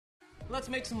let's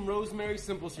make some Rosemary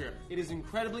Simple Syrup. It is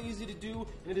incredibly easy to do,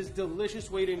 and it is a delicious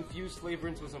way to infuse flavor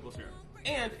into a simple syrup.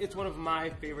 And it's one of my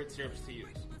favorite syrups to use.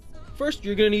 First,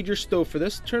 you're going to need your stove for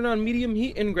this. Turn on medium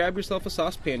heat and grab yourself a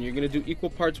saucepan. You're going to do equal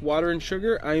parts water and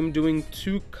sugar. I am doing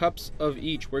 2 cups of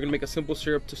each. We're going to make a simple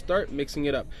syrup to start, mixing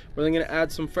it up. We're then going to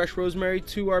add some fresh rosemary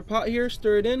to our pot here,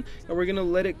 stir it in, and we're going to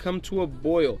let it come to a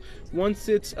boil. Once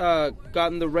it's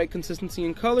gotten the right consistency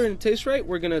and color and it tastes right,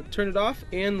 we're going to turn it off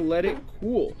and let it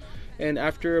cool. And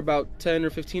after about 10 or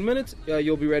 15 minutes,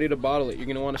 you'll be ready to bottle it. You're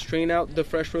going to want to strain out the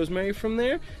fresh rosemary from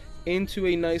there into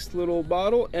a nice little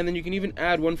bottle, and then you can even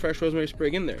add 1 fresh rosemary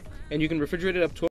sprig in there, and you can refrigerate it up to